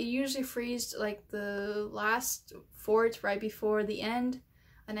 It usually freezed like the last fort right before the end,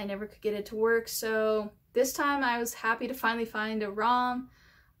 and I never could get it to work. So this time I was happy to finally find a ROM.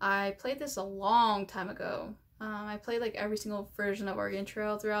 I played this a long time ago. I played like every single version of Oregon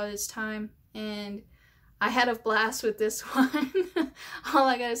Trail throughout its time, and I had a blast with this one. All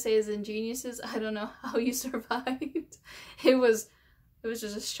I gotta say is ingeniouses. I don't know how you survived. It was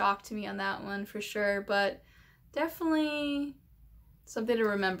just a shock to me on that one for sure, but definitely something to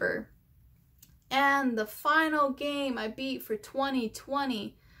remember. And the final game I beat for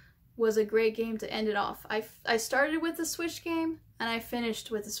 2020 was a great game to end it off. I started with the Switch game and I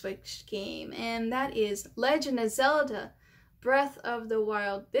finished with the Switch game, and that is Legend of Zelda Breath of the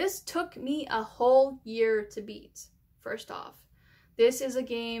Wild. This took me a whole year to beat, first off. This is a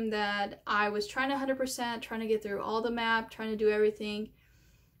game that I was trying to 100%, trying to get through all the map, trying to do everything,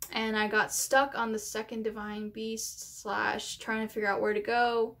 and I got stuck on the second Divine Beast / trying to figure out where to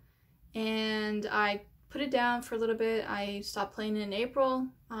go, and I put it down for a little bit. I stopped playing it in April,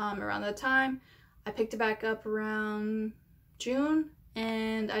 around that time. I picked it back up around June,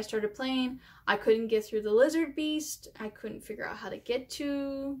 and I started playing. I couldn't get through the Lizard Beast. I couldn't figure out how to get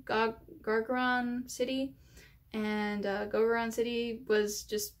to Gargaron City, and Gargaron City was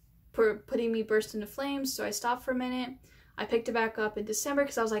just putting me burst into flames, so I stopped for a minute. I picked it back up in December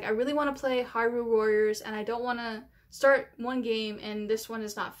because I was like, I really want to play Hyrule Warriors, and I don't want to start one game and this one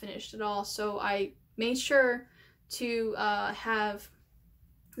is not finished at all, so I made sure to have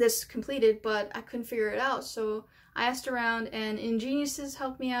this completed, but I couldn't figure it out, so I asked around, and Ingeniouses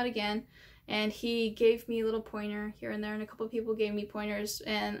helped me out again, and he gave me a little pointer here and there, and a couple people gave me pointers,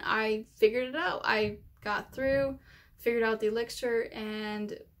 and I figured it out. I got through, figured out the elixir,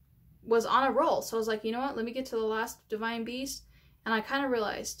 and was on a roll. So I was like, you know what, let me get to the last Divine Beast, and I kind of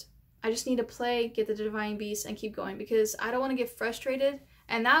realized I just need to play, get the Divine Beast, and keep going, because I don't want to get frustrated,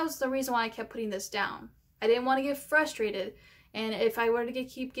 and that was the reason why I kept putting this down. I didn't want to get frustrated, and if I were to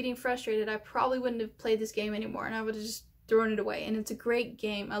keep getting frustrated, I probably wouldn't have played this game anymore, and I would have just thrown it away. And it's a great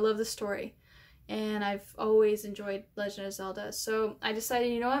game. I love the story, and I've always enjoyed Legend of Zelda. So I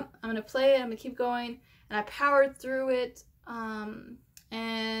decided, you know what, I'm going to play it, I'm going to keep going, and I powered through it,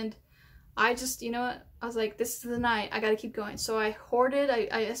 and I just, you know what, I was like, this is the night, I got to keep going. So I hoarded,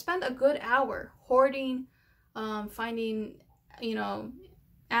 I spent a good hour hoarding, finding, you know,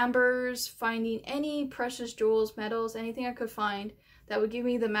 ambers, finding any precious jewels, metals, anything I could find that would give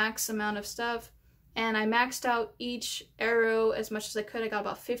me the max amount of stuff. And I maxed out each arrow as much as I could. I got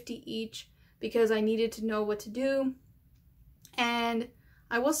about 50 each because I needed to know what to do. And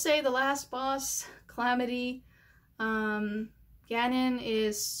I will say the last boss, Calamity, Ganon,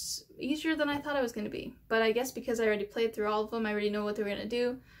 is easier than I thought it was going to be. But I guess because I already played through all of them, I already know what they were going to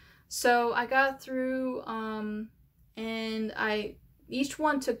do. So I got through, and each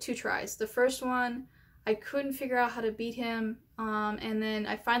one took 2 tries. The first one, I couldn't figure out how to beat him. And then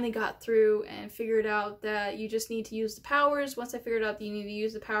I finally got through and figured out that you just need to use the powers. Once I figured out that you need to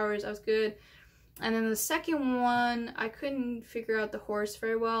use the powers, I was good. And then the second one, I couldn't figure out the horse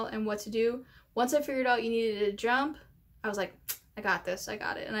very well and what to do. Once I figured out you needed to jump, I was like, I got this, I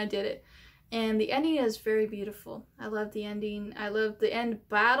got it, and I did it. And the ending is very beautiful. I love the ending. I love the end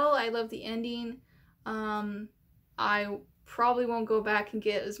battle. I love the ending. I probably won't go back and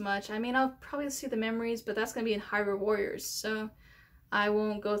get as much. I mean, I'll probably see the memories, but that's going to be in Hyrule Warriors, so I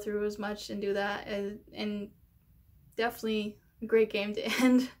won't go through as much and do that. And definitely a great game to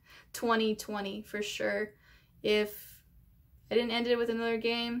end 2020 for sure. If I didn't end it with another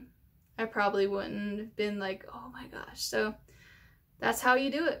game, I probably wouldn't have been like, oh my gosh. So that's how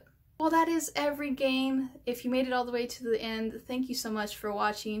you do it. Well, that is every game. If you made it all the way to the end, thank you so much for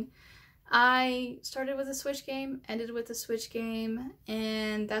watching. I started with a Switch game, ended with a Switch game,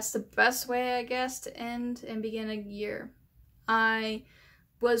 and that's the best way, I guess, to end and begin a year. I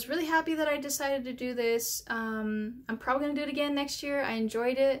was really happy that I decided to do this. I'm probably going to do it again next year. I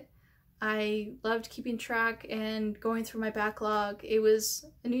enjoyed it. I loved keeping track and going through my backlog. It was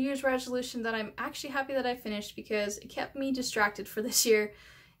a New Year's resolution that I'm actually happy that I finished because it kept me distracted for this year.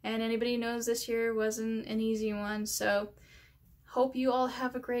 And anybody knows this year wasn't an easy one, so hope you all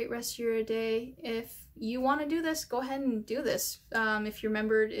have a great rest of your day. If you want to do this, go ahead and do this. If you're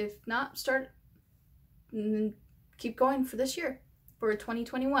remembered, if not, start and keep going for this year, for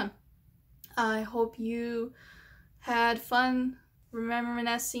 2021. I hope you had fun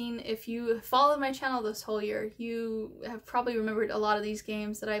reminiscing. If you followed my channel this whole year, you have probably remembered a lot of these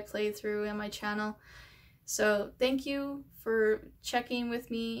games that I played through in my channel. So thank you for checking with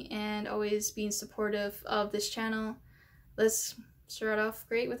me and always being supportive of this channel. Let's start off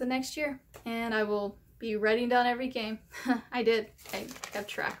great with the next year, and I will be writing down every game. I kept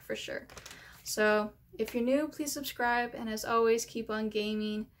track for sure. So if you're new, please subscribe, and as always, keep on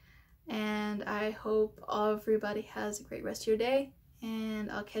gaming, and I hope everybody has a great rest of your day,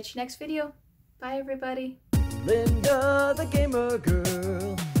 and I'll catch you next video. Bye everybody. Linda the gamer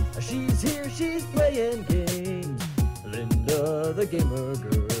girl, she's here, she's playing games. Linda the gamer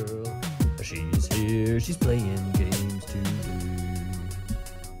girl, she's here, she's playing games.